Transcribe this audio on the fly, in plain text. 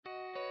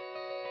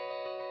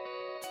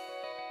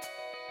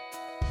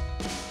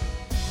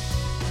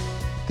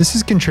This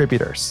is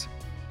Contributors,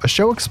 a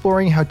show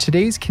exploring how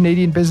today's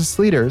Canadian business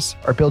leaders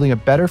are building a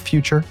better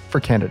future for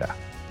Canada.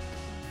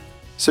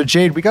 So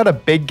Jade, we got a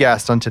big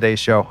guest on today's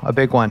show, a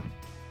big one.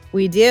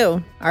 We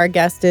do. Our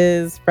guest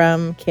is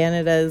from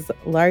Canada's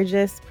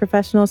largest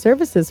professional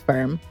services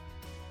firm.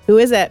 Who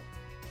is it?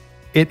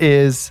 It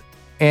is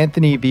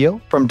Anthony Veal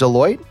from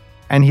Deloitte,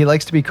 and he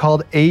likes to be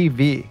called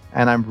AV,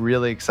 and I'm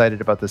really excited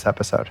about this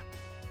episode.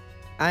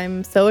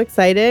 I'm so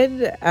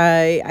excited.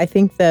 I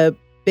think the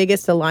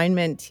biggest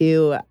alignment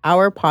to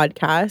our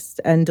podcast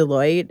and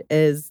Deloitte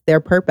is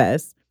their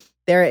purpose.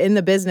 They're in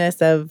the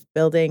business of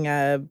building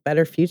a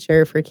better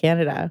future for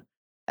Canada,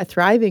 a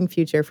thriving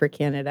future for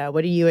Canada.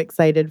 What are you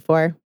excited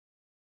for?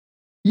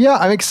 Yeah,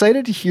 I'm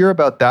excited to hear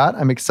about that.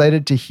 I'm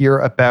excited to hear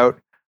about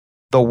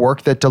the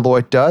work that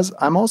Deloitte does.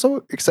 I'm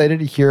also excited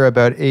to hear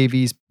about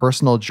AV's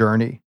personal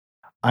journey.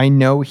 I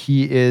know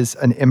he is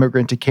an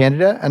immigrant to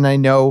Canada, and I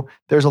know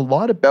there's a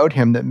lot about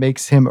him that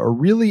makes him a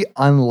really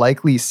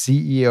unlikely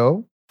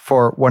CEO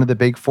for one of the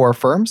big four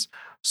firms.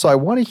 So I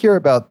want to hear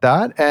about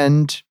that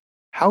and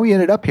how he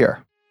ended up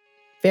here.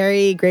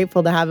 Very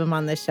grateful to have him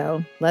on the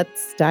show.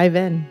 Let's dive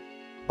in.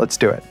 Let's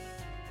do it.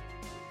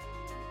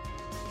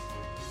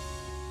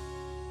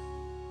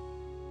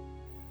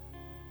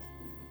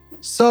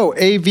 So,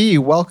 AV,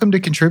 welcome to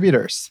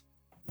Contributors.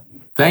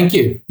 Thank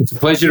you. It's a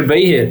pleasure to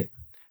be here.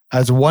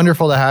 It's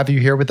wonderful to have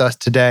you here with us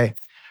today.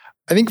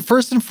 I think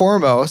first and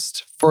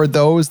foremost, for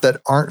those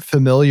that aren't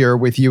familiar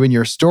with you and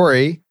your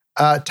story,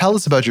 tell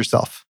us about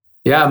yourself.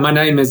 Yeah, my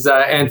name is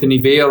Anthony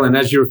Veal, and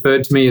as you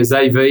referred to me as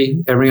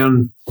AV,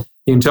 everyone,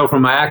 you can tell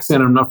from my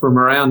accent, I'm not from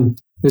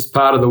around this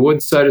part of the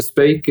woods, so to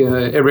speak.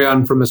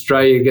 Everyone from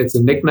Australia gets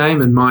a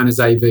nickname, and mine is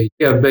AV.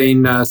 I've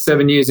been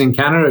 7 years in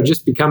Canada. I've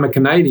just become a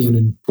Canadian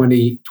in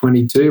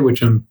 2022,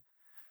 which I'm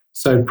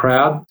so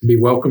proud to be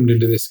welcomed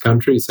into this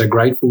country, so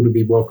grateful to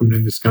be welcomed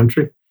in this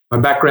country. My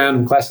background,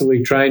 I'm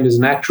classically trained as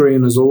an actuary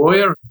and as a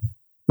lawyer.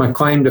 My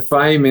claim to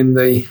fame in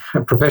the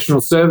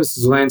professional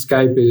services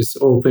landscape is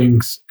all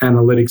things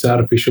analytics,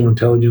 artificial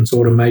intelligence,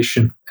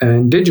 automation,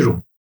 and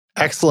digital.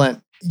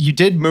 Excellent. You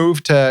did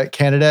move to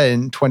Canada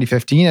in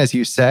 2015, as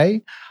you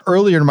say.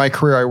 Earlier in my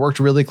career, I worked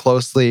really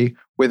closely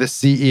with a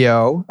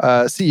CEO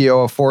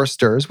of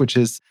Foresters, which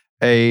is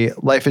a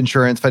life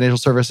insurance financial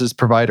services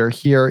provider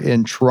here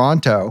in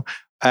Toronto.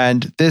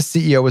 And this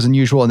CEO was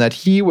unusual in that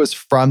he was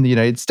from the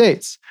United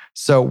States.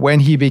 So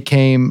when he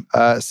became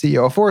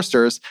CEO of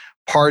Foresters,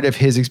 part of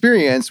his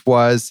experience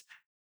was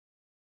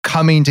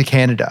coming to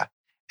Canada.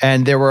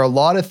 And there were a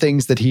lot of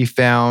things that he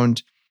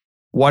found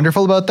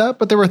wonderful about that,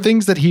 but there were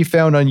things that he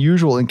found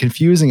unusual and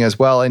confusing as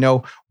well. I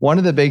know one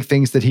of the big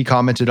things that he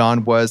commented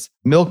on was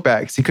milk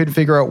bags. He couldn't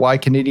figure out why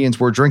Canadians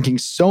were drinking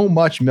so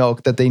much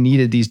milk that they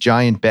needed these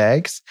giant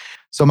bags.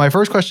 So my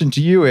first question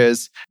to you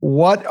is,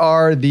 what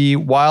are the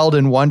wild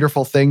and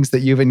wonderful things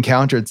that you've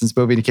encountered since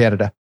moving to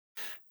Canada?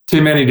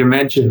 Too many to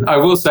mention. I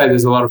will say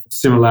there's a lot of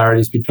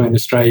similarities between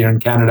Australia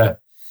and Canada.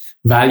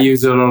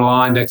 Values are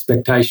aligned,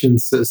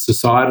 expectations in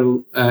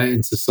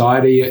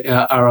society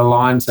are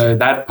aligned, so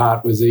that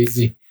part was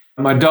easy.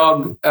 My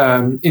dog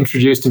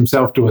introduced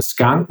himself to a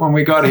skunk when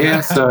we got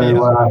here,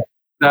 so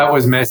that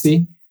was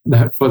messy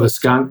for the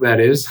skunk, that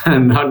is,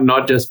 and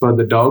not just for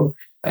the dog.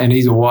 And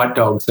he's a white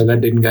dog, so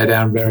that didn't go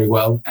down very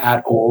well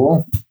at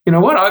all. You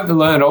know, what I've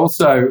learned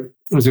also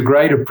was a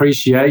great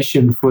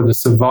appreciation for the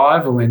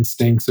survival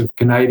instincts of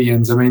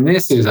Canadians. I mean,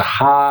 this is a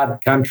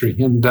hard country,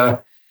 and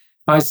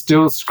I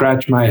still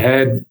scratch my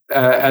head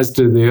as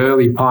to the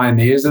early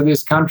pioneers of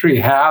this country,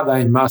 how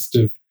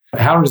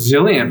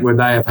resilient would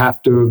they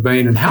have to have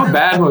been, and how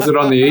bad was it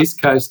on the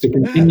East Coast to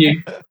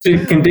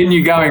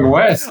continue going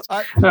west?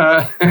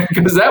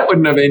 Because that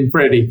wouldn't have been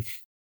pretty.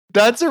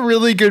 That's a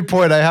really good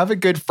point. I have a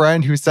good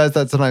friend who says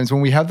that sometimes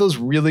when we have those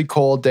really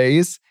cold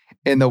days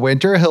in the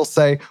winter, he'll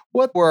say,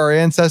 "What were our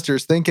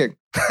ancestors thinking?"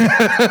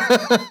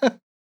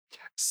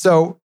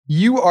 So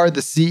you are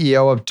the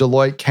CEO of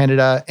Deloitte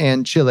Canada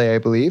and Chile, I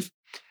believe.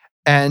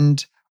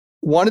 And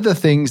one of the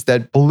things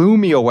that blew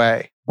me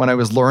away when I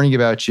was learning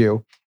about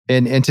you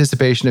in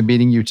anticipation of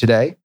meeting you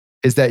today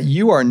is that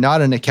you are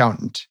not an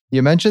accountant.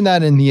 You mentioned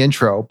that in the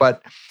intro,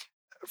 but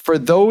for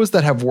those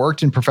that have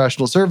worked in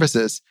professional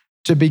services,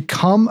 to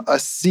become a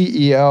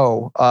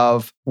CEO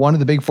of one of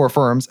the big four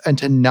firms and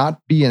to not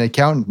be an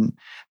accountant,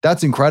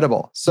 that's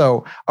incredible.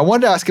 So I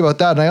wanted to ask about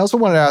that. And I also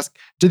wanted to ask,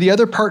 do the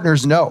other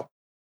partners know?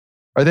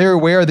 Are they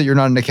aware that you're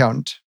not an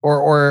accountant?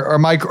 Or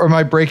am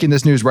I breaking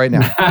this news right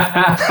now?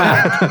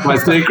 My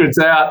secret's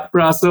out,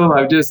 Russell.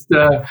 I've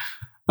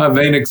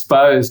been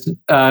exposed.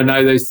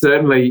 No, they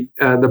certainly,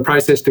 the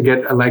process to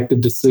get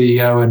elected to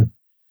CEO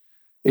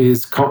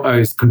is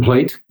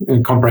complete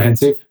and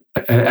comprehensive,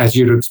 as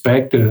you'd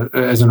expect,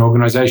 as an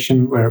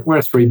organisation. We're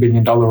a $3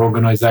 billion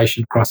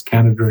organisation across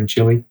Canada and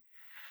Chile,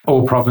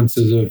 all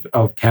provinces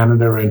of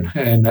Canada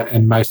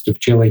and most of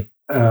Chile.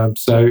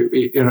 So,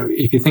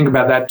 if you think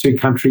about that, 2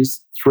 countries,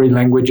 3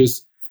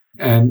 languages,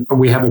 and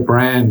we have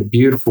a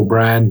beautiful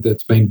brand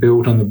that's been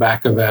built on the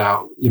back of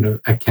our,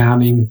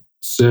 accounting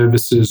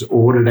services,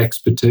 audit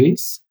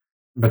expertise.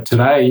 But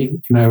today,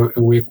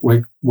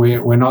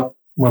 we're not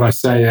what I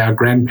say our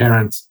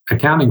grandparents'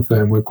 accounting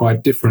firm. We're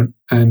quite different,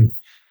 and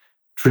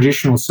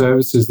traditional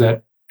services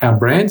that our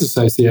brand's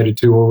associated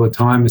to all the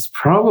time is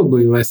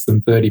probably less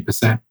than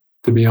 30%,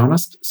 to be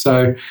honest.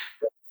 So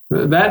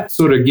that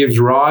sort of gives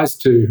rise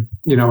to,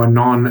 a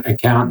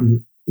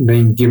non-accountant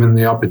being given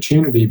the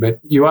opportunity. But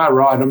you are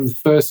right. I'm the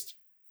first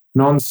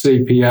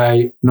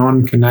non-CPA,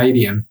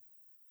 non-Canadian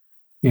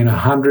in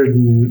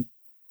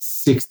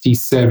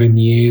 167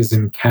 years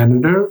in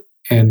Canada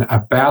and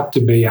about to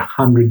be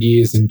 100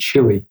 years in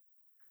Chile.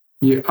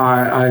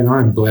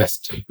 I'm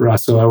blessed,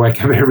 Russell. I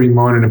wake up every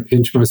morning and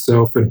pinch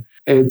myself, and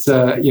it's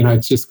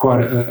it's just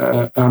quite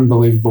an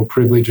unbelievable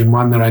privilege, and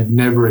one that I'd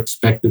never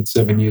expected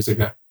 7 years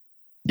ago.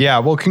 Yeah,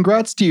 well,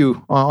 congrats to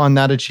you on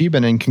that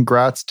achievement, and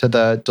congrats to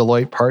the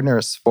Deloitte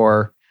partners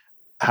for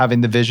having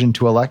the vision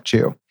to elect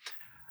you.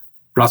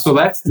 Russell,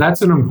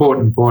 that's an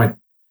important point.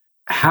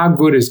 How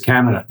good is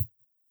Canada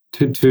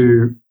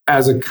to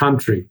as a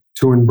country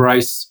to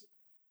embrace,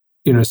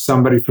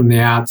 somebody from the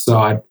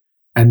outside,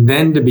 and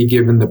then to be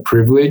given the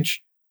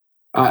privilege?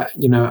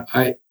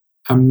 I'm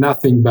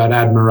nothing but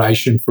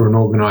admiration for an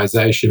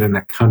organization and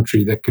a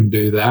country that can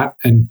do that.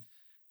 And,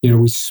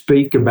 we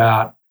speak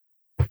about,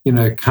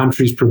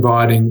 countries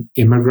providing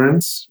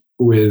immigrants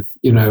with,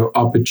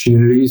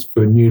 opportunities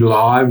for new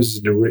lives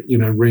to,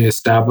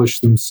 reestablish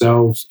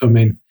themselves. I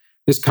mean,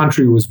 this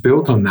country was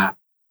built on that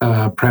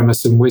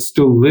premise, and we're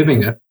still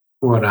living it,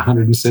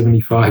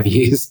 175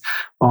 years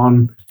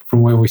on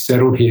from where we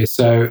settled here.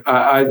 So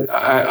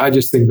I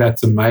just think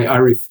that's amazing. I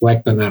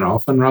reflect on that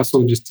often,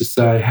 Russell, just to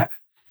say,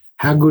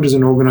 how good is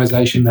an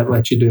organization that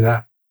lets you do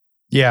that?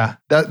 Yeah,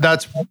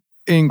 that's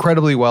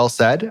incredibly well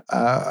said.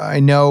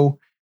 I know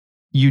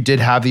you did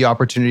have the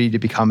opportunity to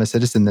become a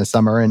citizen this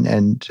summer,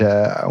 and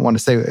I want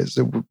to say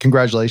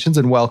congratulations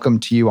and welcome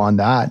to you on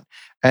that.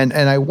 And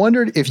I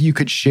wondered if you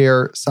could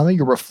share some of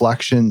your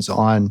reflections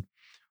on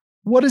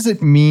what does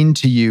it mean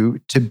to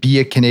you to be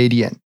a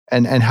Canadian,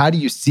 and how do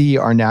you see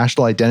our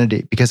national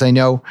identity? Because I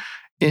know,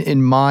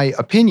 in my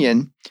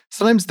opinion,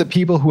 sometimes the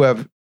people who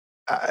have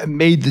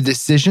made the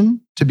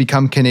decision to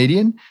become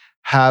Canadian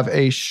have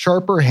a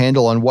sharper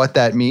handle on what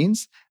that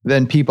means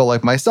than people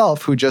like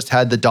myself who just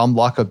had the dumb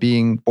luck of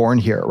being born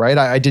here, right?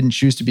 I didn't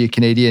choose to be a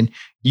Canadian.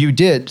 You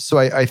did. So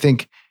I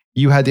think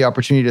you had the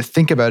opportunity to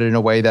think about it in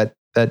a way that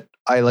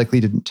I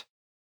likely didn't.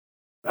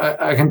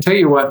 I can tell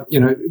you what,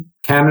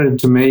 Canada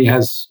to me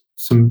has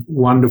some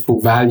wonderful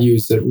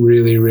values that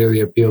really, really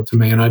appeal to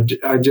me. And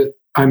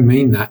I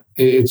mean that.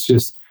 It's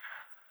just,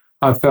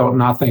 I felt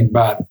nothing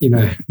but,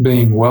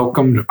 being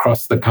welcomed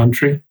across the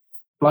country.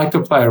 I'd like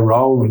to play a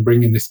role in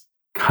bringing this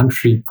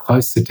country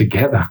closer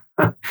together.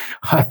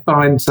 I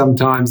find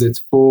sometimes it's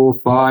 4,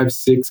 5,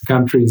 6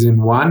 countries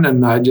in one.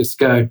 And I just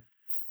go,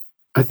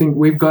 I think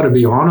we've got to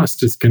be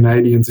honest as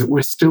Canadians that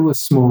we're still a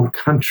small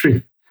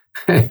country.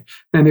 And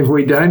if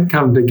we don't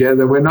come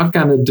together, we're not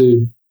going to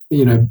do,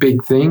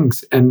 big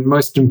things. And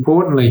most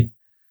importantly,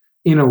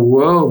 in a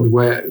world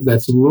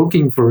that's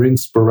looking for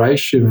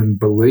inspiration and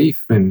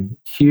belief in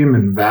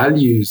human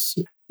values,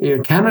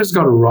 Canada's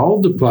got a role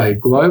to play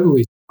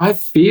globally. I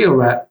feel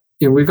that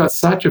we've got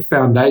such a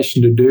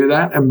foundation to do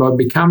that. And by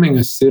becoming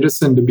a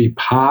citizen to be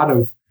part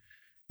of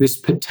this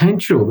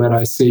potential that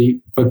I see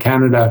for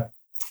Canada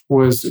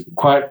was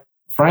quite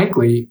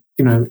frankly,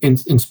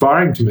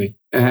 inspiring to me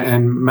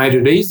and made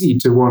it easy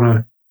to want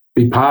to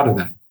be part of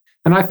that.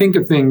 And I think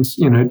of things,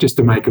 just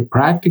to make it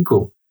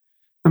practical.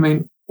 I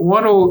mean,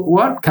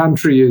 what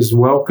country is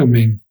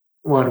welcoming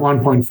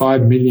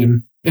 1.5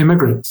 million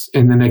immigrants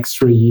in the next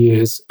 3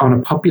 years on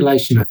a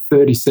population of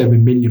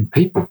 37 million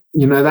people?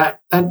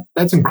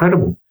 That's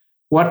incredible.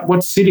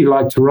 What city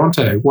like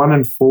Toronto, 1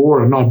 in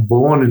 4 are not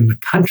born in the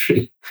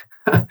country,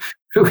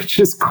 which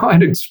is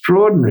quite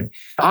extraordinary.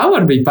 I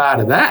want to be part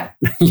of that.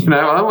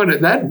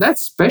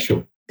 That's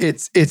special.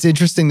 It's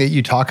interesting that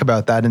you talk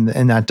about that in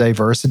that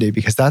diversity,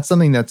 because that's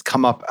something that's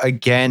come up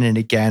again and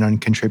again on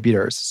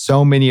contributors.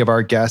 So many of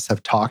our guests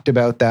have talked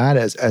about that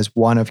as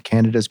one of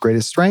Canada's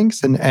greatest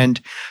strengths.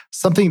 And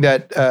something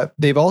that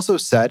they've also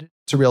said,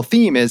 it's a real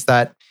theme, is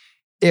that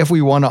if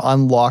we want to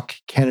unlock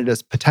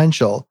Canada's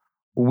potential,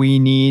 we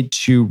need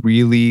to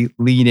really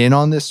lean in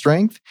on this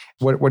strength.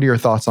 What are your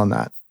thoughts on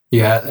that?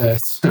 Yeah,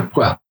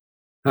 well,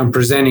 I'm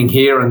presenting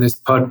here on this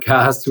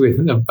podcast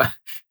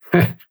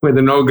with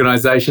an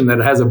organization that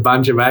has a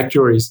bunch of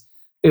actuaries.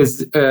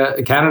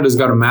 Canada's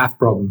got a math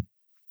problem.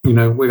 We've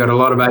got a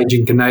lot of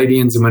aging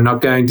Canadians, and we're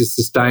not going to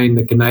sustain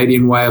the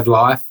Canadian way of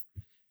life,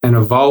 an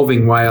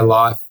evolving way of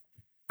life,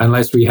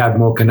 unless we have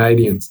more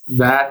Canadians.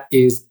 That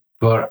is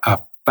for a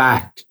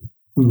fact.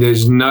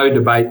 There's no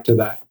debate to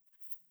that.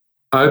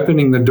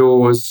 Opening the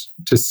doors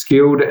to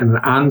skilled and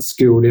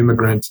unskilled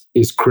immigrants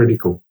is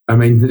critical. I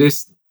mean,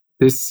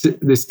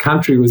 this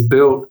country was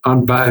built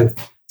on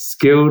both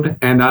skilled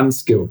and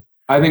unskilled.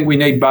 I think we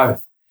need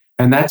both.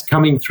 And that's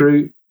coming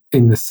through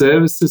in the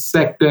services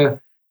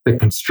sector, the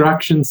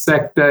construction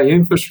sector,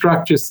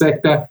 infrastructure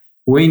sector.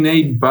 We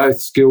need both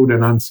skilled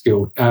and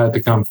unskilled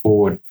to come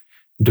forward.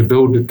 to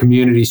build the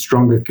communities,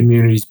 stronger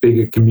communities,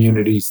 bigger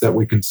communities that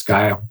we can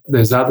scale.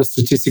 There's other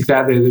statistics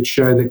out there that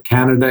show that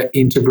Canada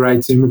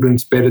integrates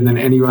immigrants better than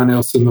anyone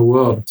else in the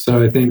world.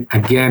 So I think,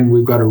 again,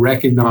 we've got to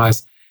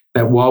recognize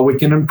that while we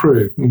can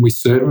improve, and we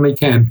certainly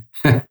can,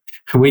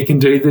 we can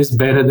do this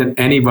better than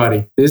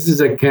anybody. This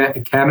is a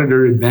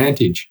Canada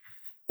advantage,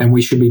 and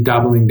we should be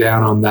doubling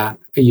down on that.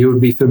 You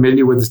would be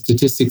familiar with the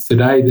statistics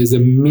today. There's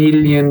 1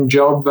 million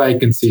job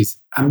vacancies,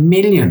 1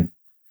 million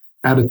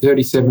out of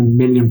 37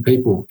 million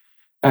people.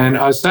 And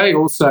I say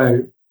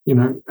also,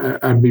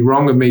 I'd be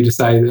wrong of me to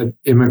say that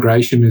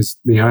immigration is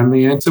the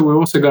only answer. We've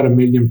also got 1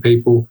 million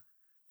people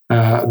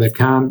that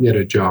can't get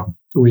a job.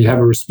 We have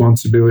a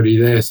responsibility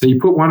there. So you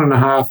put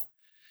 1.5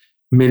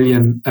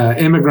 million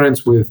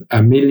immigrants with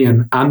 1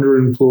 million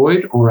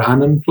underemployed or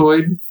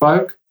unemployed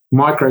folk,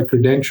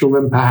 micro-credential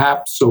them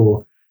perhaps,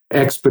 or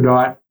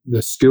expedite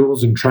the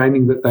skills and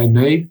training that they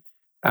need.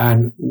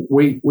 And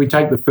we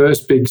take the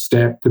first big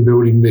step to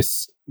building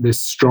this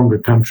stronger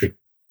country.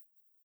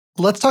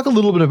 Let's talk a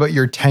little bit about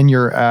your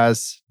tenure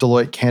as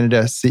Deloitte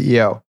Canada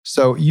CEO.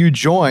 So you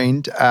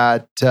joined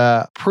at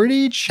a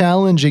pretty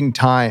challenging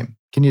time.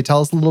 Can you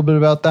tell us a little bit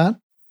about that?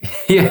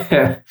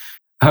 Yeah,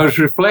 I was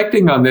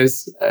reflecting on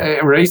this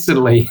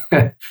recently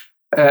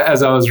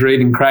as I was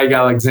reading Craig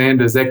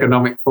Alexander's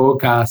economic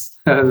forecast.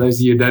 Those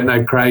of you who don't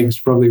know, Craig's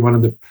probably one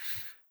of the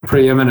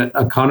preeminent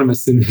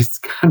economists in this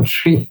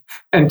country.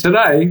 And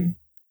today,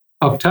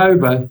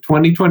 October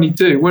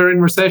 2022, we're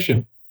in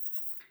recession.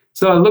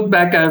 So I look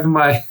back over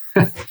my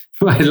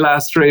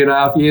last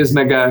 3.5 years and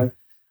I go,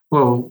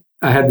 well,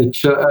 we had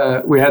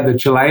the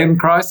Chilean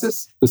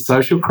crisis, the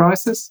social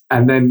crisis,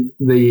 and then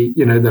the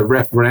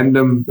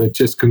referendum that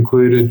just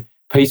concluded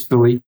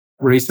peacefully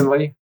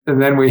recently. And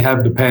then we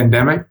have the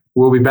pandemic.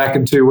 We'll be back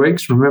in 2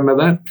 weeks. Remember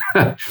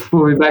that?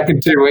 We'll be back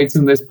in 2 weeks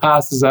and this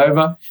passes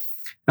over.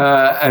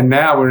 And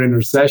now we're in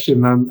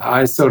recession. And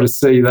I sort of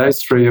see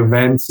those three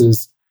events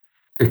as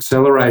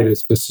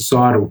accelerators for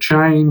societal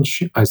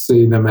change. I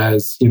see them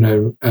as,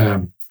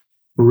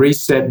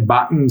 reset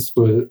buttons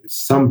for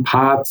some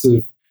parts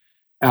of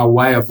our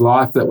way of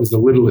life that was a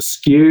little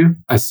askew.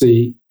 I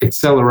see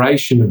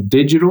acceleration of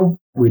digital,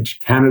 which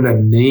Canada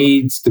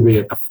needs to be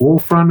at the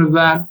forefront of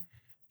that.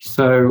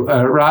 So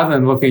rather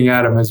than looking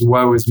at them as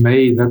woe is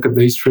me, look at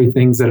these three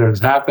things that have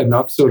happened,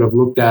 I've sort of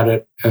looked at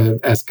it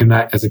as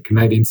a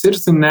Canadian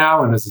citizen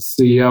now and as a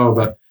CEO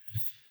of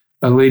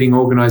a leading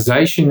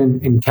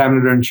organization in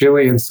Canada and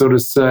Chile and sort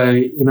of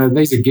say,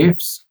 these are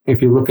gifts.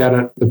 If you look at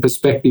it, the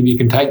perspective you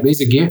can take, these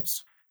are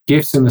gifts.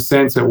 Gifts in the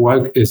sense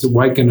that it's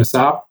waking us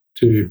up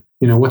to,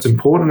 what's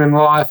important in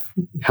life,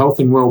 health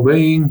and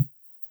well-being,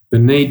 the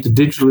need to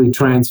digitally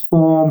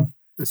transform,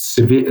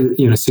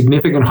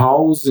 significant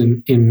holes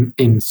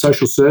in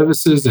social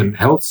services and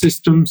health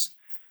systems.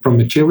 From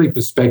a Chile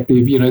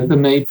perspective, the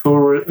need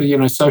for,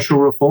 social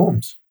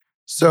reforms.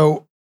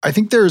 So I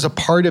think there's a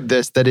part of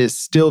this that is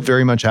still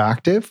very much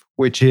active,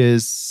 which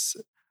is,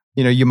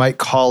 you might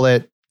call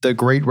it the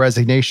Great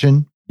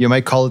Resignation. You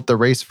might call it the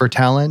race for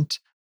talent.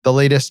 The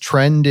latest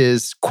trend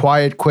is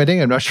quiet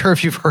quitting. I'm not sure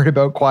if you've heard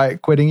about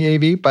quiet quitting,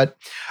 AV, but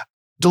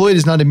Deloitte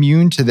is not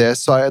immune to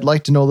this. So I'd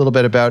like to know a little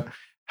bit about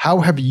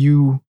how have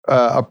you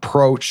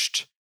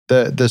approached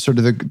the sort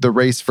of the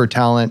race for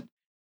talent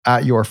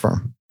at your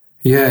firm?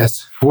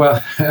 Yes.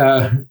 Well,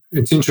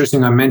 it's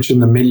interesting. I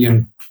mentioned the 1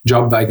 million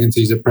job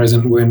vacancies at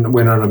present. We're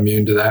not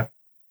immune to that.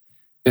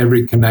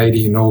 Every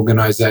Canadian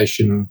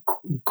organisation,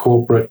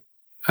 corporate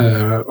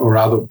or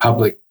other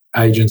public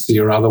agency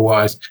or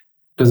otherwise,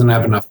 doesn't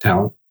have enough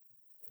talent.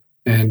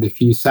 And if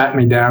you sat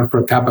me down for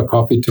a cup of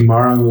coffee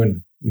tomorrow,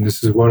 and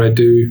this is what I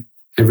do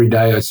every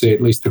day, I see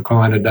at least a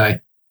client a day,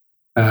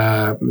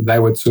 they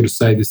would sort of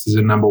say this is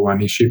a number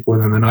one issue for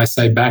them. And I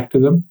say back to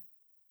them,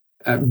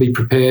 be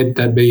prepared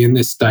to be in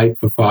this state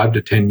for 5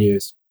 to 10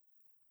 years.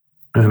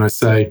 And I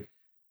say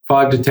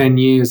 5 to 10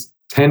 years,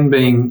 10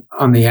 being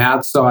on the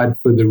outside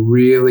for the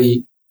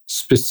really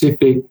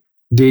specific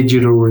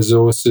digital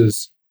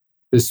resources,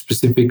 the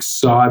specific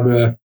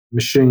cyber,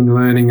 machine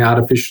learning,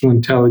 artificial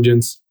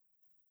intelligence,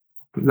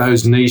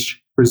 those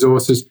niche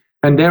resources.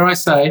 And dare I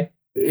say,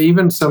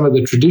 even some of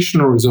the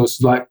traditional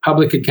resources like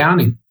public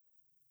accounting.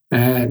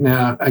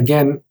 Now,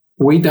 again,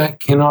 we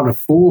cannot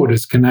afford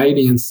as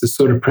Canadians to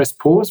sort of press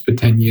pause for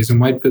 10 years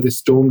and wait for this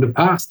storm to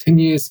pass. 10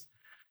 years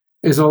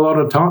is a lot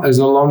of time, is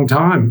a long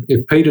time.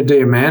 If Peter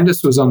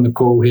Diamandis was on the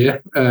call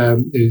here,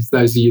 if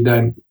those of you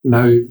don't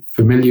know,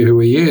 familiar who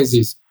he is,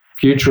 he's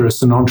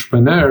futurist and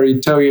entrepreneur,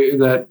 he'd tell you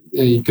that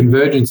the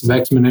convergence of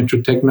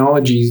exponential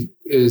technology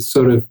is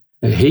sort of,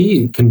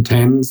 he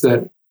contends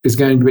that is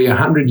going to be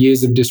 100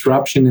 years of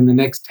disruption in the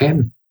next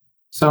 10.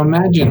 So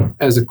imagine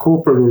as a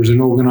corporate or as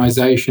an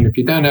organization, if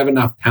you don't have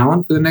enough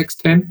talent for the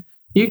next 10,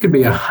 you could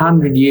be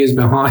 100 years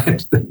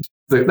behind.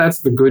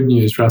 That's the good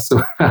news,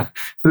 Russell.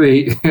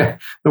 The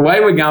way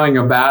we're going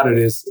about it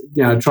is,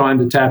 trying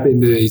to tap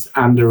into these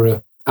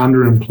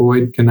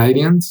underemployed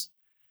Canadians,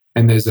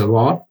 and there's a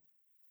lot,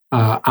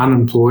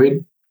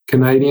 unemployed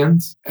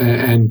Canadians,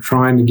 and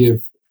trying to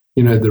give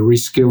the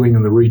reskilling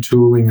and the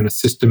retooling in a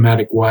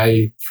systematic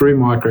way through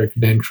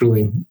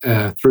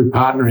micro-credentialing, through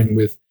partnering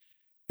with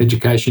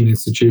education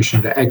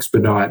institution to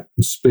expedite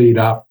and speed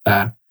up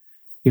that,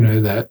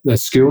 the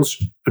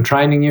skills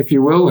training, if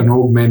you will, and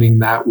augmenting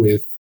that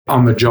with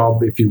on the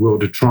job, if you will,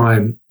 to try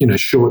and,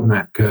 shorten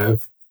that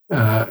curve,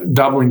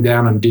 doubling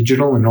down on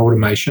digital and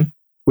automation,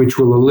 which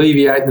will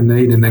alleviate the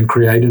need and then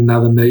create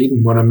another need.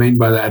 And what I mean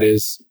by that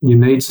is you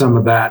need some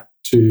of that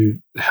to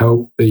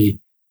help the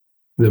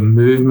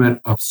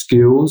movement of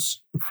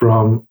skills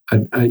from,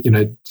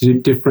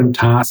 different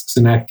tasks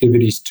and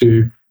activities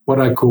to what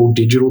I call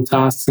digital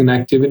tasks and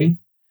activity.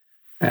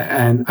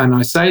 And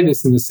I say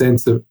this in the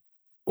sense that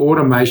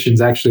automation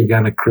is actually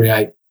going to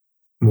create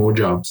more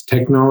jobs.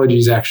 Technology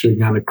is actually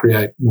going to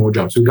create more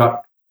jobs. We've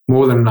got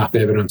more than enough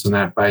evidence on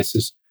that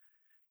basis.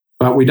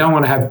 But we don't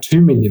want to have 2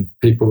 million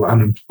people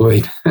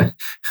unemployed,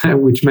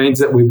 which means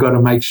that we've got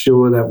to make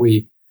sure that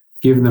we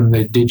give them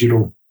their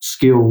digital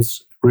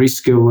skills,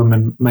 reskill them,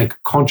 and make a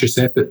conscious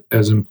effort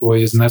as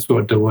employers. And that's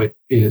what Deloitte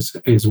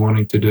is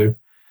wanting to do.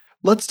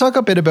 Let's talk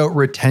a bit about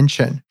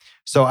retention.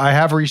 So I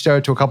have reached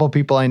out to a couple of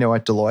people I know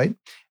at Deloitte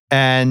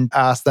and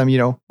asked them,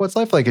 what's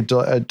life like at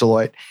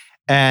Deloitte?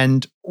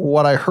 And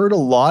what I heard a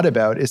lot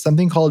about is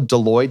something called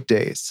Deloitte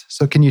Days.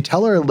 So can you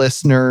tell our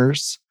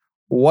listeners,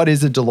 what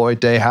is a Deloitte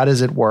Day? How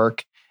does it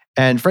work?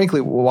 And frankly,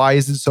 why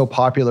is it so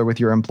popular with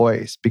your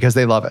employees? Because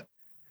they love it.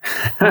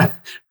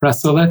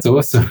 Russell, that's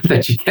awesome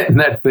that you're getting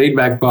that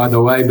feedback, by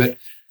the way. But,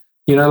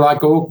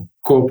 like all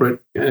corporate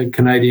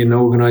Canadian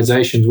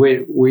organizations,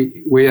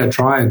 we are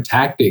trying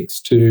tactics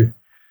to,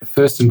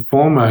 first and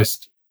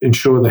foremost,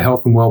 ensure the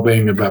health and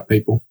well-being of our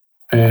people.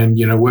 And,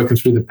 working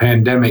through the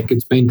pandemic,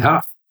 it's been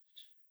tough.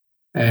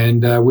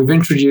 And we've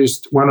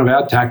introduced one of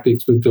our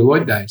tactics with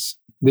Deloitte Days.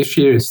 This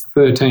year is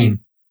 13.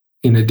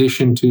 In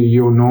addition to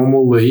your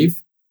normal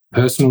leave,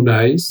 personal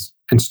days,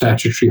 and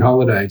statutory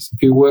holidays.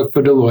 If you work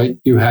for Deloitte,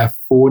 you have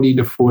 40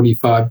 to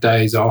 45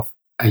 days off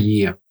a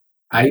year,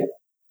 8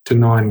 to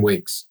 9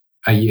 weeks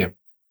a year.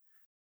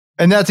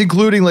 And that's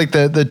including like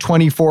the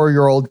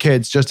 24-year-old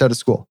kids just out of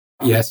school.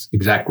 Yes,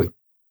 exactly.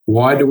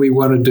 Why do we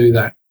want to do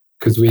that?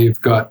 Because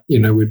we've got,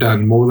 we've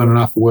done more than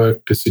enough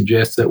work to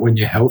suggest that when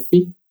you're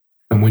healthy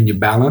and when you're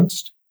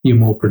balanced, you're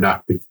more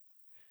productive.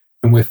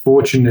 And we're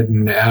fortunate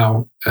in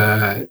our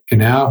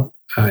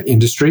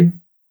industry.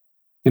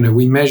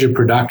 We measure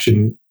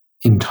production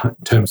in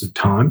terms of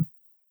time.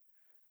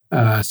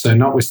 So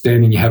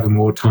notwithstanding you having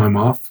more time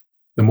off,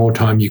 the more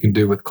time you can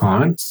do with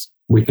clients,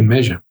 we can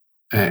measure.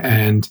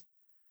 And,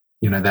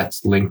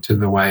 that's linked to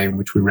the way in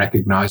which we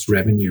recognize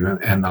revenue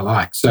and the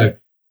like. So,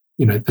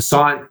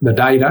 the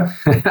data,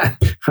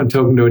 I'm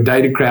talking to a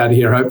data crowd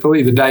here,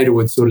 hopefully, the data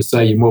would sort of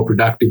say you're more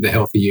productive the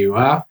healthier you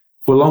are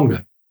for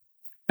longer.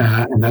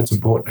 And that's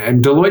important.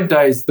 And Deloitte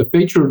Days, the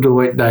feature of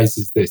Deloitte Days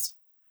is this.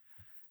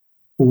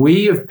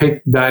 We have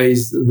picked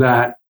days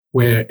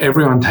where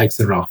everyone takes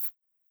it off.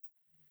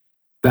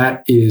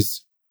 That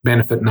is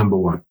benefit number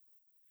one.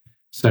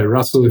 So,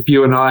 Russell, if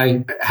you and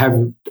I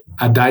have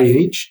a day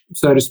each,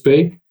 so to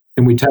speak,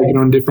 and we take it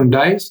on different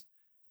days,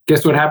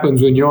 guess what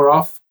happens when you're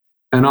off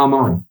and I'm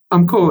on?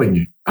 I'm calling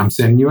you. I'm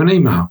sending you an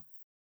email.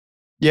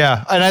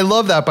 Yeah. And I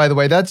love that, by the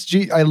way.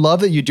 I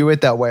love that you do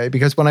it that way,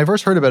 because when I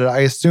first heard about it, I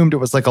assumed it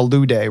was like a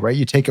loo day, right?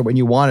 You take it when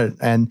you want it.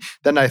 And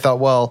then I thought,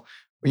 well,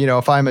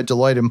 if I'm a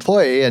Deloitte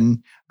employee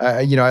and,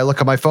 I look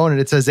at my phone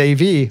and it says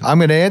AV, I'm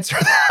going to answer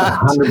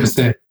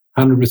that.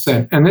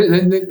 100%.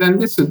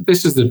 And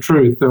this is the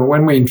truth.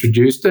 When we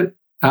introduced it,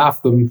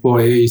 half the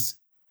employees,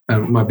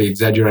 might be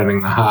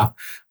exaggerating the half,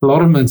 a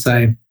lot of them are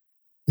saying,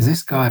 is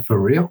this guy for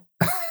real?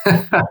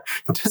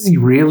 Does he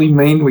really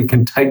mean we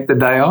can take the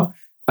day off?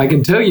 I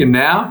can tell you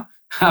now,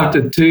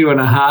 after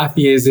 2.5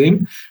 years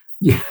in,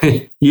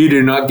 you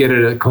do not get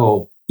a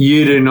call.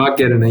 You do not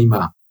get an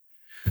email.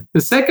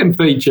 The second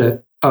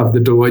feature of the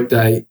Deloitte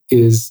Day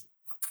is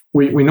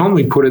we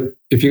normally put it,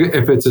 if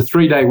it's a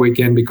 3-day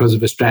weekend because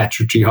of a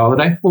statutory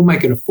holiday, we'll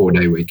make it a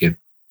 4-day weekend.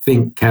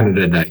 Think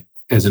Canada Day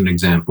as an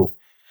example.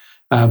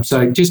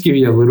 So just give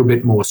you a little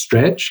bit more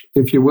stretch,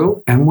 if you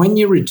will. And when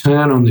you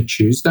return on the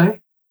Tuesday,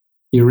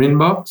 your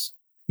inbox,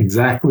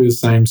 exactly the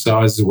same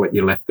size as what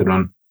you left it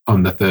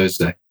on the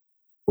Thursday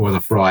or the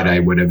Friday,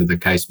 whatever the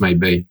case may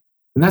be.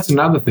 And that's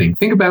another thing.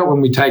 Think about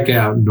when we take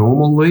our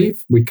normal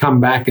leave, we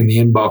come back and the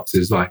inbox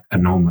is like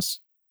enormous.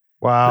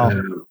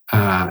 Wow.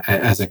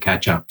 As a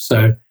catch up.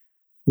 So,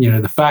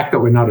 the fact that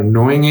we're not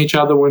annoying each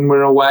other when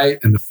we're away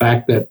and the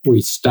fact that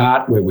we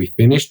start where we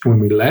finished when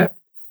we left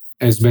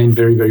has been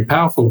very, very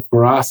powerful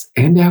for us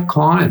and our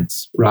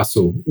clients,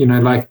 Russell.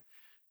 Like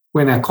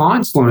when our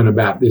clients learn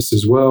about this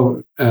as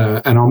well,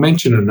 and I'll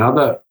mention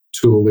another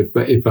tool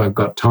if I've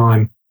got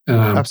time.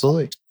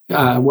 Absolutely.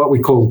 What we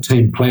call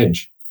Team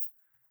Pledge.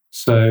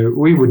 So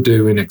we would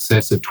do in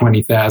excess of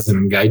 20,000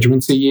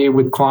 engagements a year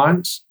with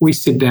clients. We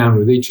sit down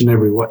with each and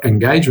every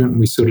engagement and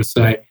we sort of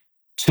say,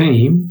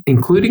 team,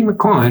 including the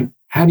client,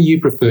 how do you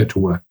prefer to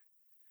work?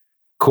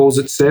 Calls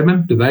at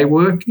 7, do they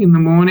work in the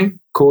morning?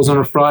 Calls on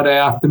a Friday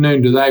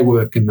afternoon, do they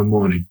work in the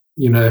morning?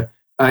 In the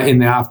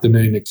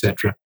afternoon,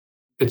 etc.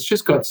 it's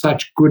just got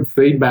such good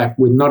feedback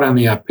with not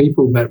only our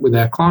people, but with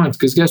our clients.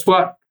 Because guess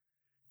what?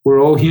 We're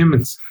all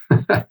humans.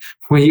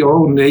 We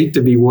all need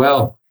to be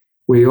well.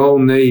 We all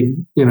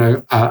need,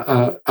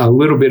 a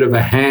little bit of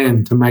a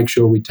hand to make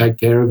sure we take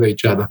care of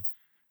each other.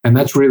 And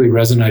that's really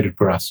resonated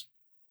for us.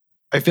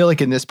 I feel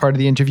like in this part of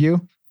the interview,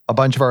 a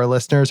bunch of our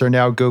listeners are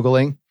now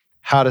Googling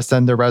how to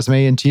send their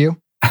resume into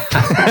you.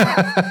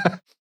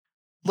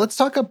 Let's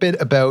talk a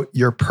bit about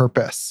your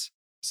purpose.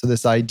 So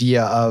this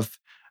idea of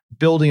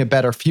building a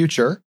better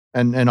future,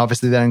 and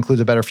obviously that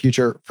includes a better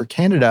future for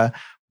Canada,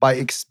 by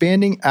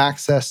expanding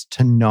access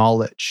to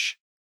knowledge.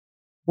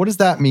 What does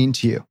that mean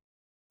to you?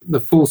 The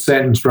full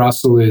sentence,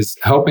 Russell, is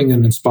helping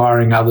and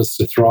inspiring others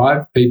to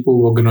thrive,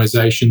 people,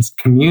 organizations,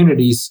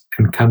 communities,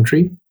 and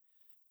country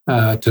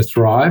to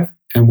thrive.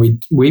 And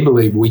we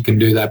believe we can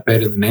do that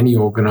better than any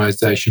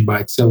organization by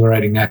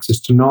accelerating access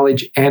to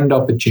knowledge and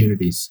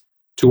opportunities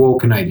to all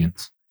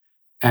Canadians.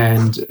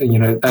 And,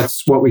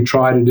 that's what we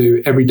try to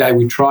do every day.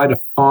 We try to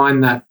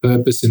find that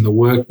purpose in the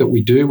work that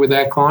we do with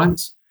our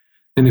clients.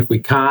 And if we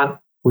can't,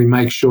 we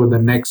make sure the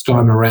next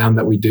time around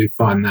that we do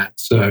find that.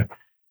 So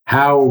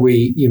how are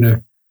we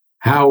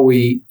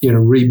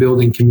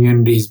rebuilding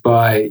communities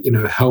by,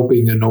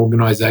 helping an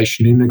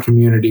organization in a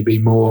community be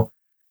more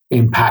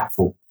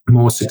impactful,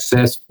 more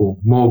successful,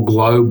 more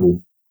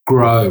global,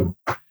 grow.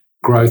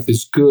 Growth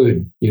is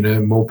good.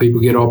 More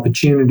people get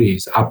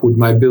opportunities, upward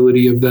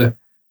mobility of the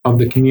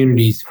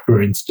communities,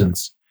 for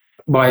instance.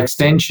 By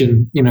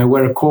extension,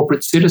 we're a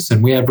corporate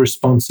citizen. We have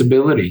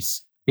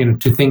responsibilities,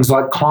 to things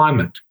like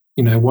climate.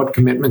 What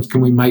commitments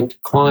can we make to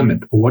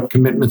climate, or what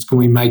commitments can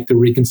we make to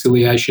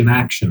reconciliation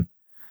action?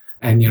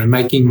 And,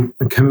 making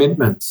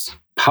commitments,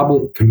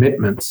 public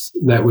commitments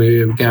that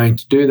we're going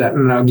to do that.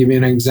 And I'll give you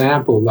an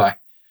example, like,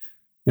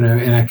 in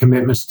our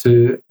commitments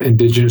to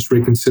Indigenous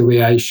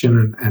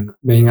reconciliation and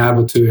being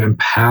able to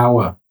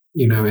empower,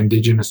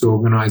 Indigenous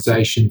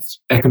organisations,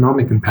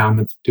 economic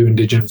empowerment to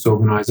Indigenous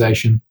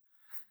organisations,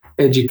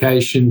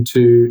 education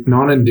to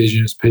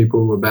non-Indigenous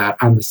people about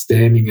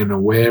understanding and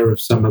aware of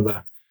some of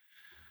the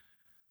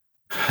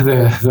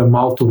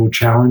multiple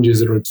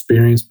challenges that are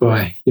experienced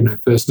by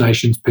First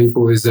Nations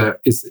people is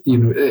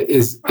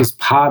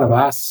part of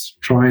us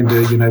trying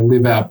to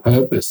live our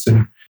purpose.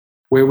 And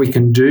where we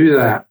can do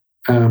that,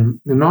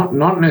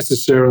 not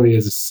necessarily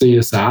as a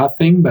CSR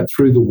thing, but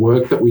through the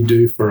work that we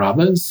do for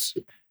others.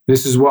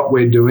 This is what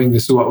we're doing.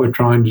 This is what we're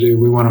trying to do.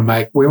 We want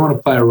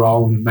to play a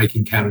role in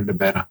making Canada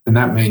better, and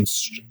that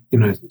means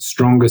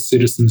stronger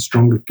citizens,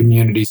 stronger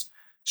communities,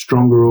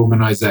 stronger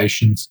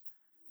organisations.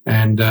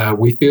 And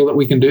we feel that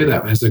we can do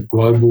that as a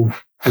global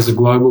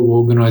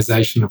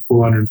organisation of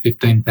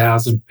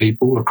 415,000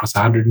 people across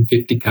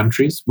 150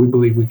 countries. We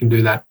believe we can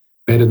do that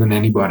better than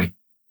anybody.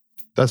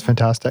 That's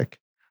fantastic.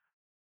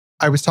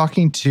 I was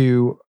talking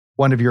to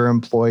one of your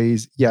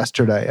employees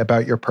yesterday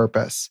about your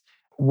purpose.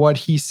 What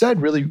he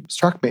said really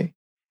struck me.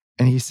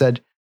 And he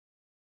said,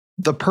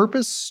 the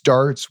purpose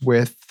starts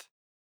with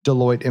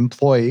Deloitte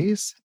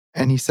employees.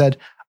 And he said,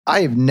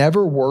 I have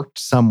never worked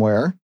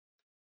somewhere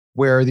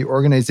where the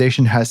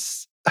organization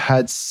has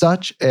had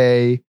such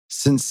a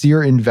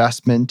sincere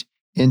investment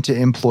into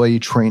employee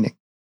training.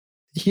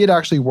 He had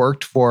actually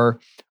worked for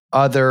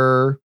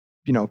other,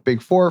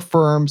 big four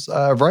firms,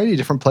 a variety of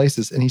different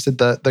places. And he said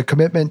the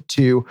commitment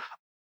to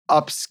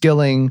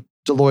upskilling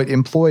Deloitte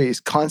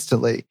employees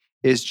constantly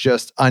is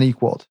just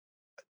unequaled.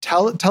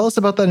 Tell us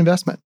about that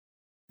investment.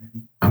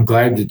 I'm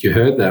glad that you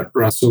heard that,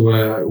 Russell.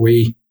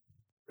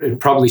 It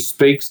probably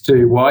speaks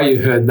to why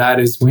you heard that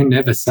is we're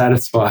never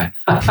satisfied.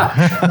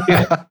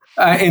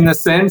 In the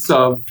sense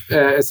of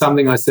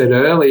something I said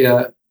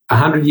earlier,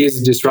 100 years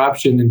of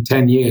disruption in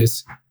 10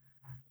 years,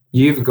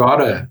 you've got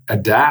to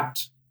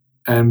adapt.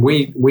 And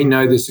we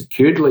know this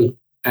acutely.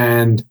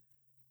 And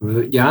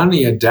you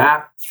only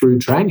adapt through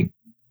training,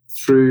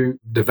 through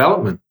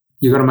development.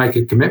 You've got to make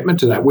a commitment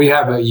to that. We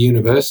have a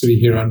university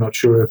here. I'm not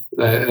sure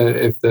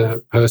if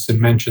the person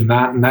mentioned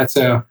that. And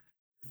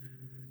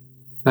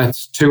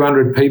that's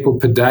 200 people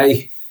per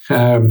day,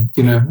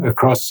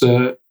 across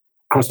a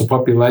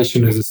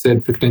population, as I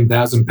said,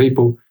 15,000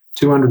 people,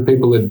 200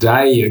 people a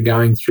day are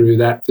going through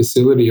that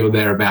facility or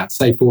thereabouts,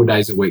 say 4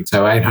 days a week,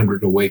 so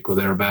 800 a week or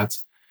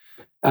thereabouts.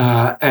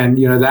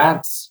 And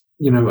that's,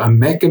 a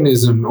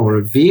mechanism or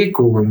a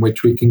vehicle in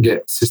which we can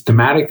get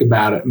systematic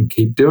about it and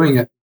keep doing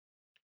it.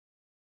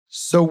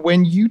 So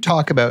when you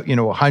talk about,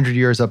 100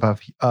 years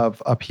of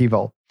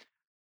upheaval,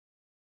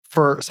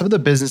 for some of the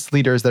business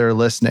leaders that are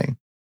listening,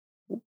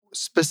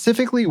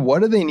 specifically,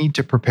 what do they need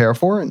to prepare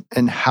for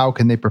and how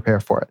can they prepare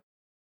for it?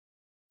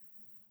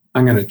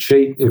 I'm going to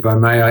cheat, if I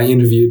may. I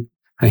interviewed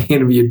Pia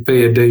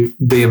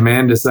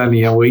Diamandis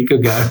only a week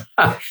ago.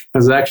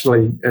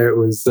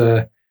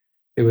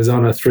 It was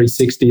on a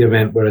 360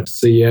 event where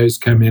CEOs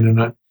come in,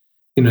 and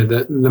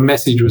the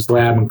message was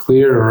loud and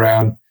clear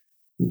around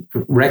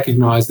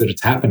recognize that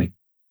it's happening.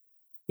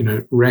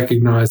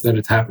 Recognize that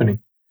it's happening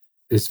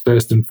is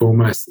first and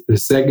foremost. The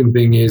second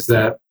thing is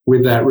that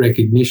with that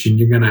recognition,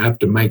 you're going to have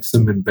to make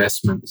some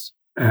investments.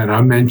 And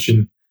I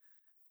mentioned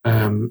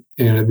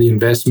The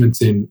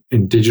investments in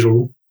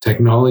digital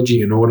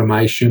technology and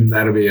automation,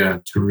 that'll be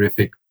a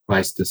terrific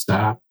place to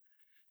start.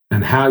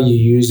 And how you're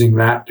using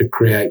that to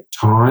create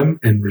time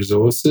and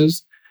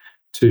resources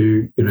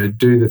to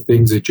do the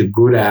things that you're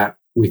good at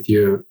with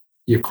your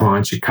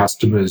clients, your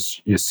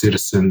customers, your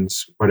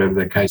citizens, whatever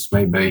the case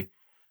may be.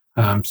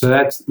 So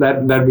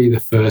that'd be the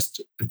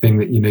first thing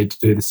that you need to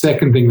do. The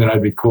second thing that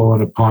I'd be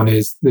calling upon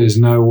is there's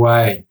no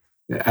way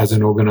as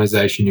an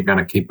organization you're going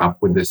to keep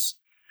up with this.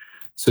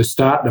 So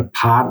start to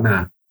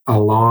partner,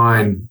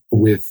 align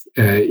with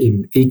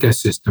in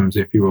ecosystems,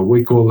 if you will.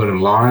 We call it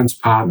alliance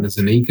partners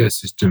and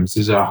ecosystems.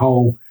 There's a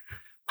whole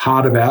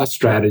part of our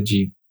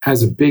strategy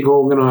as a big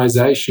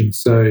organization.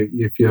 So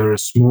if you're a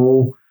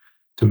small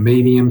to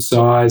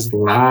medium-sized,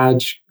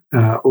 large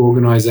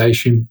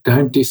organization,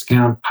 don't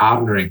discount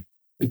partnering,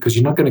 because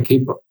you're not going to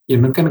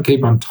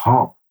keep on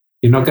top.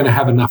 You're not going to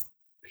have enough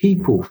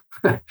people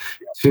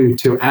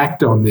to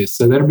act on this.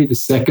 So that'll be the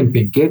second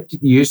thing. Get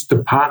used to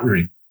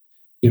partnering.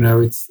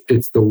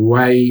 It's the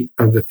way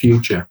of the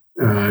future,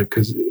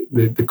 because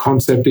the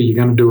concept of you're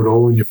going to do it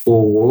all in your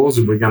four walls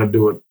and we're going to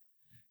do it,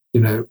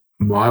 I'm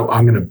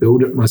going to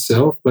build it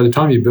myself. By the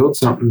time you build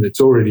something, it's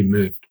already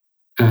moved.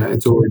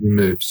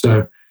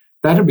 So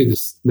that'll be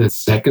the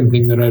second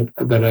thing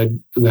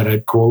that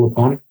I'd call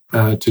upon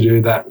to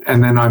do that.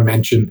 And then I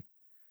mentioned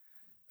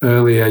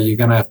earlier, you're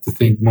going to have to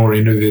think more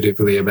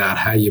innovatively about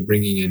how you're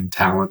bringing in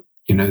talent.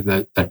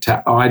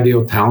 The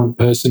ideal talent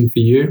person for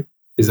you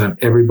is on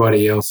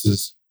everybody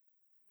else's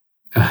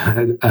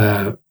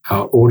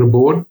order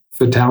board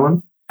for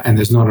talent, and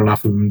there's not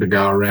enough of them to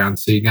go around.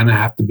 So you're going to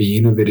have to be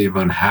innovative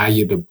on how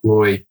you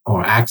deploy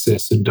or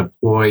access and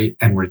deploy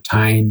and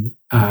retain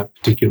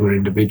particular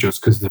individuals,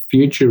 because the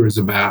future is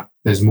about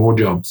there's more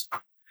jobs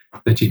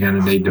that you're going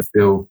to need to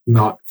fill,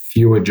 not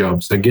fewer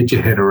jobs. So get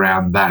your head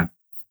around that.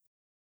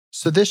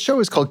 So this show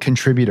is called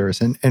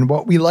Contributors, and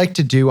what we like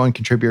to do on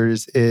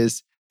Contributors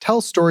is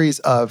tell stories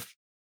of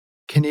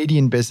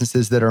Canadian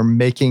businesses that are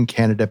making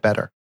Canada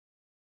better.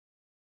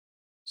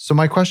 So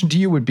my question to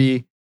you would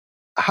be,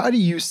 how do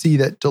you see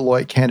that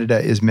Deloitte Canada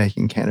is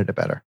making Canada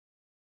better?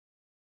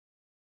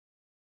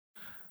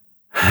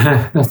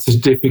 That's a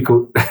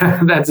difficult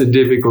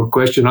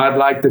question. I'd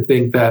like to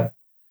think that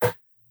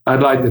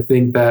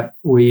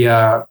we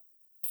are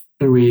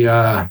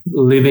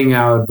living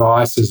our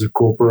advice as a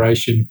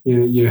corporation.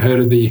 You heard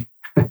of the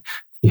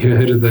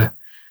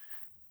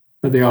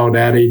old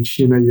adage,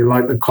 you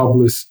like the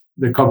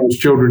cobbler's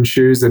children's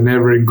shoes are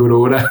never in good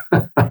order.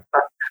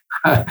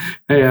 I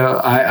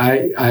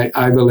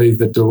believe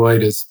that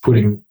Deloitte is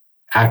putting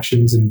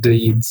actions and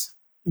deeds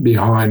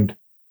behind,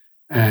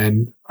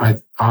 and I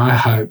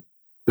hope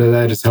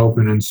that is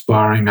helping and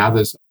inspiring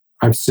others.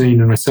 I've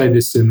seen, and I say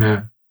this in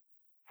the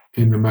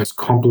most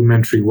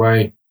complimentary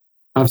way,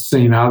 I've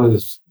seen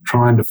others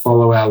trying to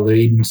follow our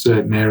lead in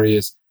certain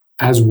areas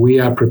as we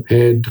are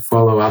prepared to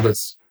follow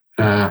others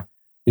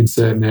in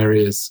certain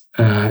areas,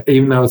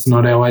 even though it's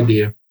not our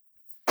idea,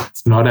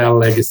 it's not our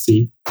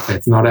legacy,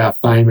 it's not our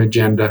fame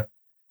agenda.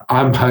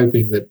 I'm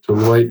hoping that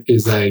Deloitte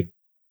is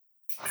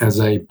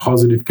a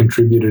positive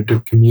contributor to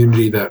a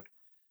community that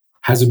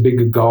has a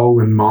bigger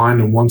goal in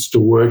mind and wants to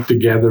work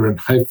together and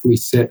hopefully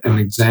set an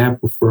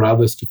example for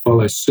others to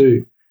follow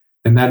suit.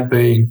 And that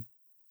being,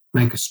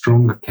 make a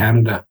stronger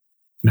Canada,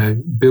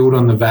 build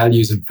on the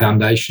values and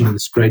foundation of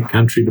this great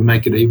country to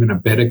make it even a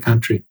better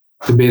country,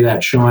 to be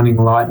that shining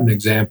light and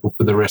example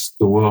for the rest of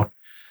the world.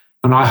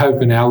 And I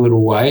hope in our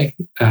little way,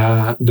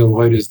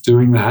 Deloitte is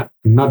doing that,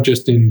 not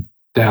just in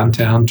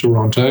downtown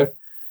Toronto,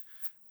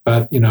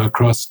 but,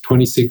 across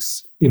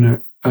 26,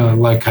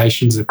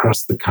 locations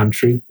across the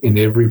country in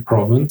every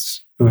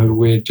province.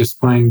 We're just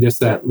playing just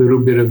that little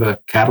bit of a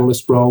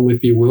catalyst role,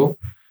 if you will.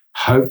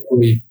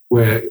 Hopefully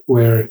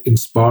we're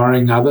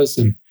inspiring others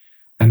and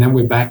then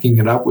we're backing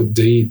it up with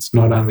deeds,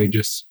 not only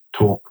just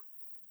talk.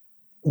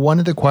 One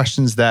of the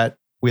questions that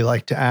we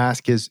like to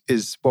ask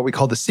is what we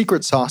call the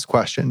secret sauce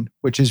question,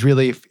 which is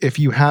really if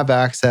you have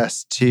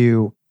access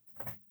to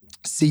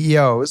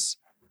CEOs,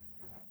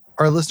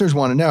 our listeners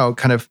want to know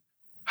kind of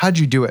how'd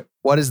you do it?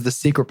 What is the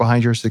secret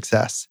behind your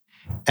success?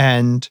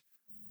 And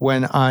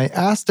when I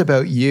asked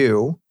about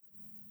you,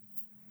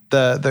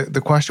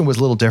 the question was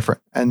a little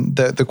different. And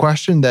the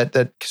question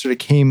that sort of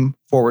came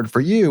forward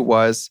for you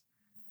was,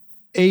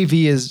 AV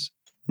is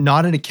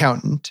not an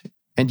accountant,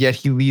 and yet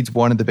he leads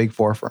one of the big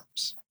four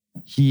firms.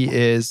 He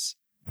is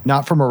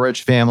not from a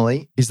rich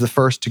family. He's the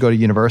first to go to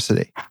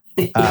university.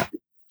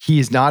 He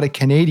is not a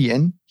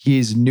Canadian.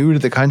 He's new to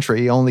the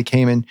country. He only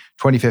came in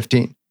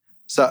 2015.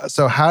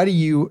 So how do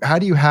you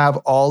have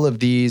all of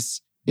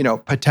these,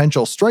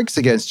 potential strikes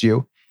against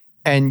you,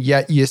 and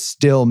yet you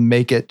still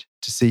make it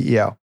to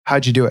CEO?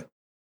 How'd you do it?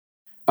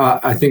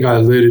 I think I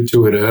alluded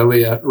to it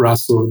earlier,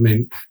 Russell. I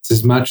mean, it's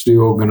as much the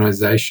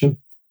organization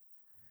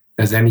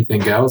as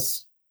anything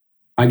else.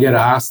 I get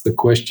asked the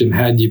question,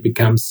 how do you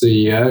become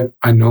CEO?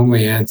 I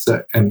normally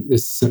answer, and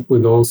this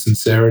with all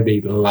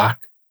sincerity,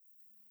 luck,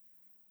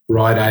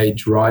 right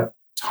age, right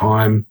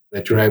time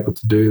that you're able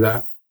to do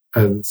that.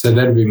 So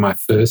that'd be my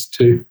first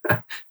two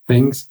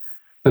things.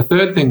 The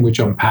third thing, which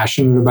I'm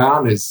passionate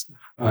about, is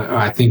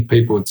I think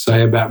people would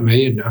say about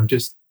me, and I'm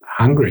just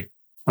hungry.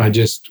 I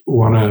just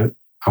want to.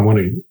 I want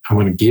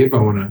to give. I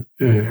want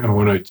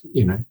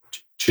to.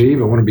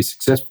 Achieve. I want to be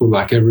successful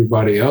like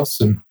everybody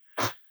else. And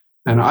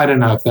I don't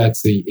know if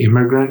that's the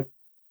immigrant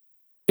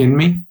in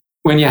me.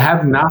 When you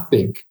have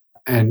nothing,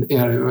 and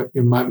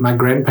my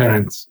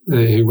grandparents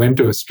who went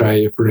to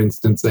Australia, for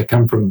instance, they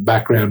come from a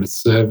background of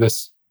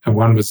service, and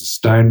one was a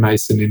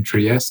stonemason in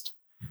Trieste,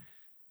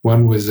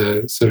 one was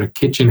a sort of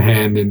kitchen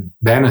hand in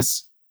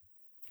Venice,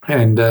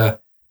 and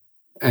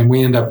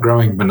we end up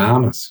growing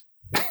bananas.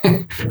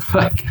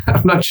 Like,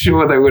 I'm not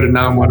sure they would have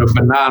known what a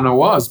banana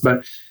was,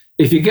 but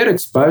if you get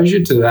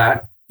exposure to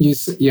that,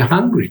 you're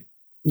hungry.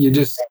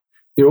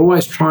 You're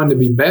always trying to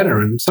be better,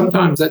 and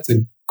sometimes that's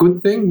a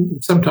good thing.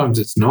 Sometimes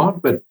it's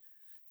not, but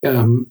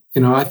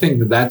I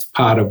think that's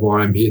part of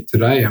why I'm here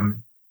today.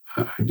 I'm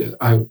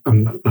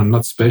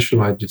not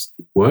special. I just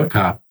work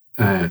hard,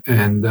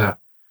 and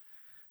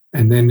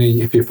then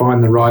if you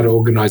find the right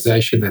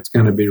organisation that's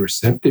going to be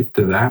receptive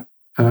to that,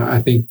 I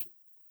think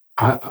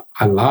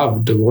I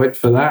love Deloitte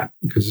for that,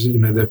 because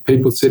the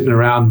people sitting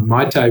around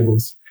my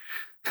tables,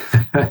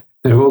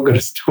 they've all got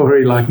a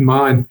story like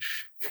mine.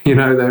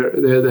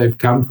 They've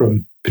come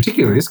from,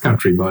 particularly this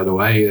country, by the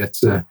way,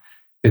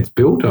 it's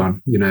built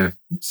on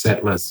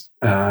settlers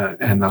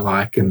and the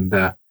like. And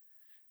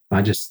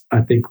I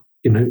think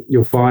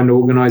you'll find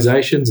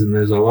organisations, and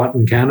there's a lot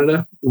in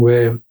Canada,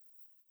 where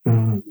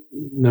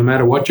no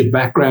matter what your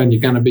background,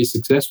 you're going to be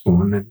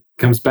successful. And it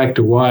comes back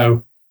to why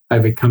I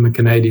become a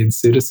Canadian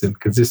citizen,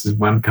 because this is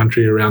one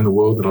country around the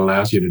world that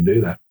allows you to do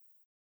that.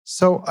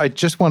 So I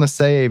just want to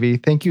say, Avi,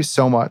 thank you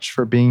so much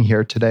for being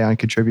here today on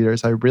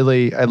Contributors. I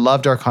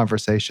loved our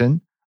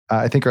conversation.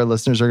 I think our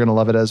listeners are going to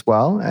love it as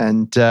well,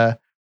 and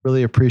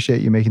really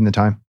appreciate you making the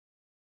time.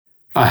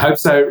 I hope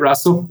so,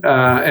 Russell.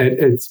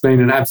 It's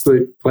been an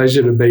absolute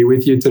pleasure to be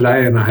with you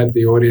today, and I hope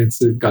the audience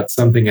has got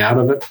something out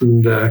of it.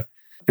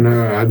 And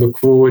I look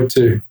forward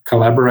to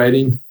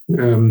collaborating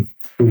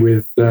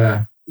with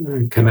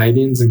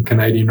Canadians and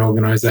Canadian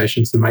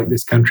organisations to make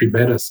this country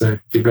better. So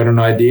if you've got an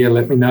idea,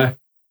 let me know.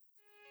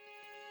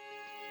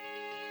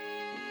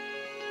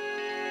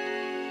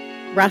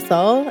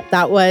 Russell,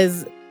 that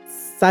was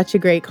such a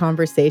great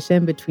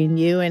conversation between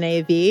you and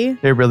AV.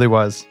 It really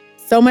was.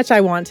 So much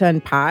I want to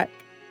unpack.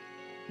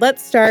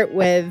 Let's start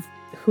with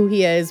who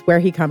he is, where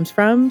he comes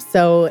from.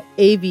 So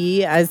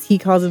AV, as he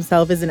calls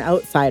himself, is an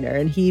outsider.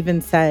 And he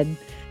even said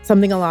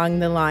something along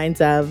the lines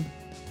of,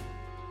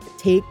 it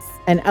takes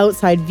an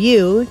outside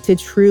view to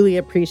truly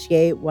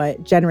appreciate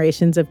what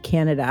generations of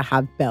Canada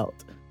have built.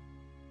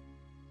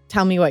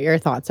 Tell me what your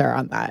thoughts are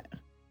on that.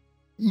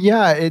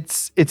 Yeah,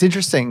 it's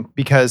interesting,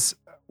 because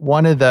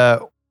one of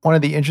the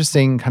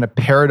interesting kind of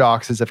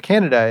paradoxes of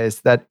Canada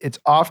is that it's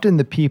often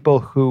the people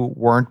who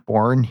weren't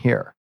born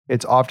here.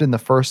 It's often the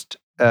first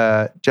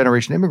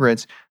generation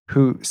immigrants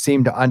who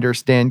seem to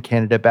understand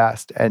Canada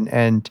best,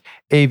 and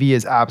AV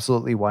is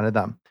absolutely one of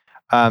them.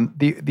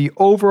 The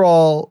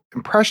overall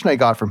impression I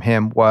got from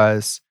him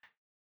was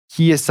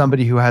he is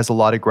somebody who has a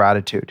lot of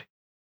gratitude.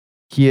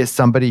 He is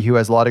somebody who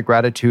has a lot of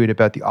gratitude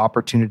about the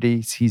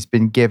opportunities he's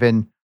been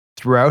given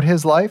throughout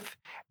his life.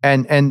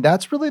 And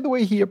that's really the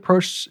way he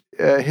approached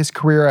his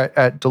career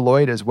at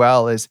Deloitte as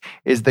well, is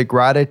the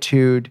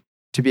gratitude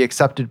to be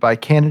accepted by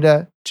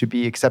Canada, to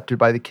be accepted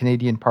by the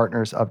Canadian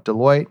partners of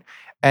Deloitte.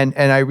 And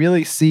I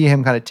really see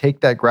him kind of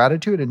take that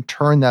gratitude and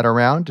turn that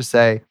around to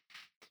say,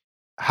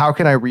 how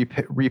can I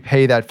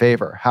repay that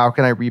favor? How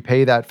can I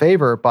repay that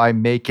favor by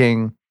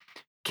making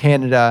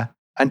Canada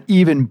an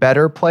even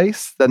better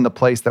place than the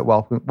place that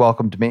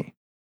welcomed me?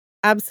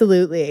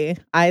 Absolutely.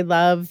 I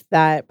love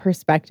that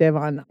perspective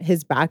on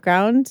his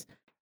background.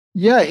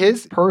 Yeah,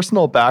 his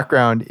personal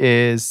background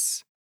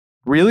is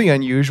really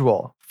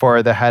unusual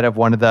for the head of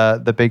one of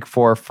the big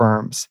four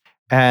firms.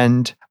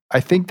 And I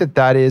think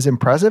that is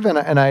impressive.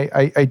 And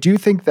I do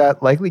think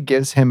that likely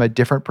gives him a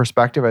different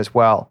perspective as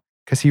well,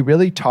 because he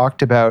really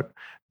talked about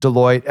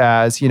Deloitte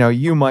as,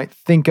 you might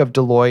think of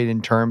Deloitte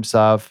in terms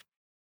of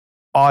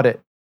audit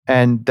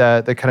and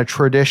the kind of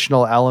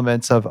traditional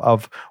elements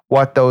of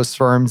what those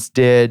firms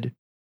did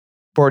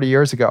 40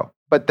 years ago.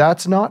 But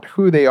that's not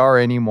who they are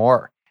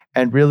anymore.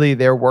 And really,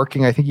 they're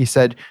working, I think he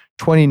said,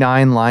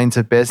 29 lines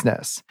of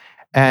business.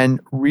 And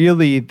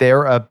really,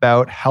 they're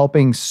about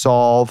helping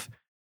solve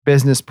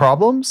business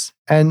problems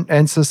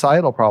and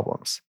societal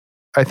problems.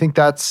 I think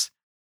that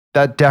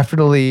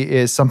definitely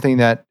is something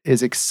that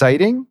is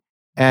exciting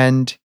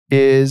and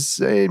is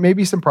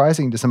maybe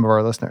surprising to some of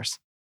our listeners.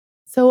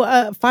 So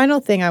a final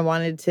thing I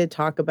wanted to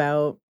talk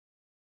about,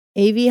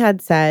 AV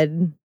had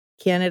said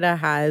Canada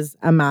has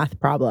a math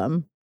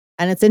problem.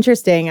 And it's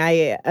interesting.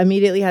 I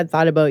immediately had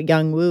thought about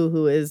Young Woo,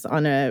 who is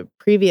on a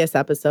previous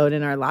episode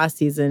in our last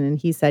season. And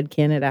he said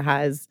Canada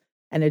has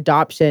an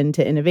adoption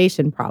to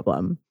innovation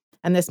problem.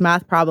 And this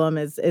math problem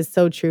is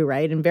so true,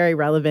 right? And very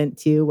relevant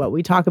to what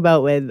we talk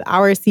about with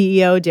our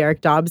CEO,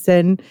 Derek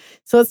Dobson.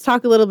 So let's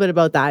talk a little bit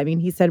about that. I mean,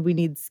 he said we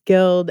need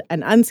skilled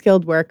and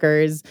unskilled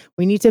workers.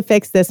 We need to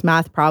fix this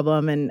math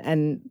problem.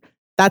 And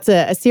that's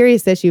a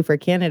serious issue for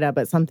Canada,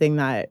 but something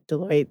that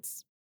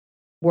Deloitte's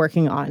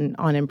working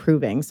on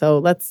improving. So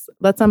let's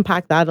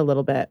unpack that a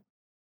little bit.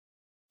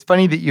 It's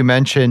funny that you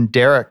mentioned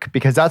Derek,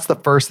 because that's the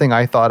first thing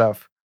I thought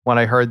of when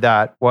I heard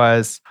that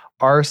was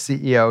our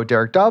CEO,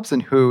 Derek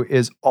Dobson, who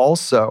is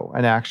also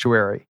an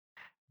actuary.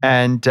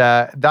 And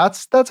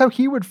that's how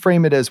he would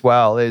frame it as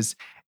well, is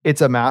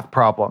it's a math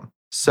problem.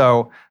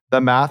 So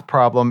the math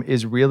problem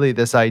is really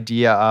this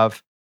idea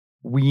of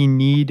we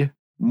need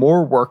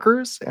more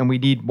workers and we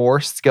need more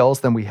skills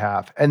than we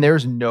have. And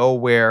there's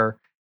nowhere,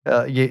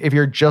 if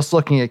you're just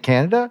looking at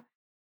Canada,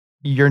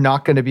 you're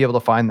not going to be able to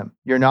find them.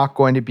 You're not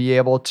going to be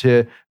able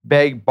to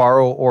beg,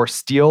 borrow, or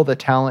steal the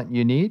talent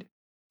you need.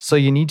 So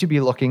you need to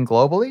be looking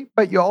globally,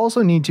 but you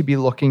also need to be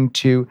looking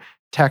to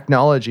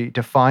technology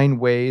to find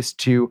ways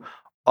to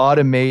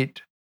automate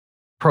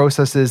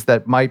processes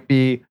that might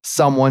be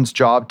someone's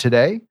job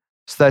today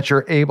so that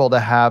you're able to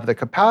have the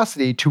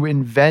capacity to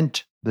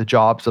invent the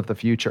jobs of the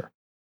future.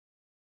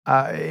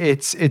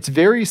 It's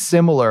very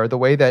similar, the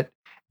way that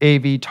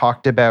AV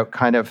talked about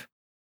kind of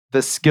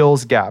the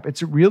skills gap.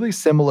 It's really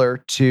similar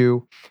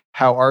to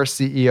how our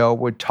CEO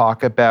would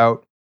talk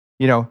about,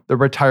 the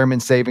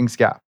retirement savings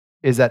gap,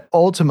 is that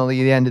ultimately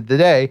at the end of the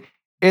day,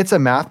 it's a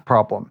math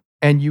problem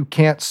and you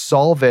can't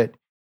solve it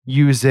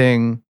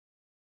using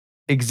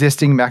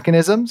existing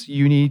mechanisms.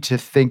 You need to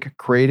think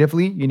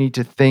creatively. You need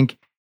to think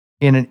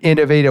in an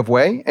innovative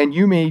way, and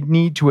you may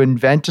need to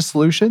invent a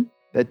solution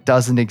that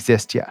doesn't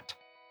exist yet.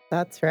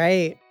 That's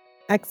right.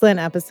 Excellent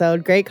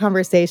episode. Great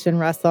conversation,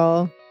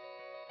 Russell.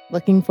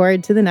 Looking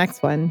forward to the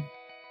next one.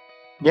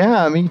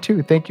 Yeah, me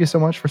too. Thank you so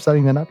much for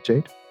setting that up,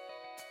 Jade.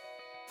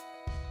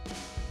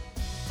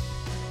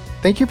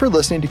 Thank you for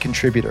listening to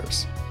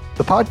Contributors,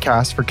 the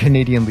podcast for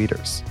Canadian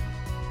leaders.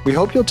 We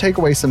hope you'll take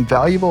away some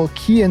valuable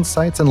key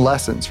insights and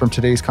lessons from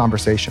today's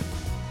conversation.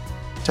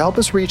 To help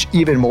us reach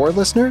even more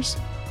listeners,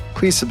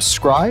 please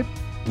subscribe,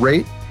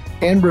 rate,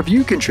 and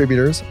review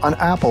Contributors on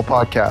Apple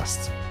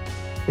Podcasts.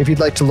 If you'd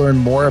like to learn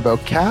more about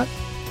CAT,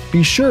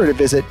 be sure to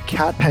visit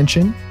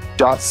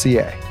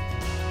catpension.ca.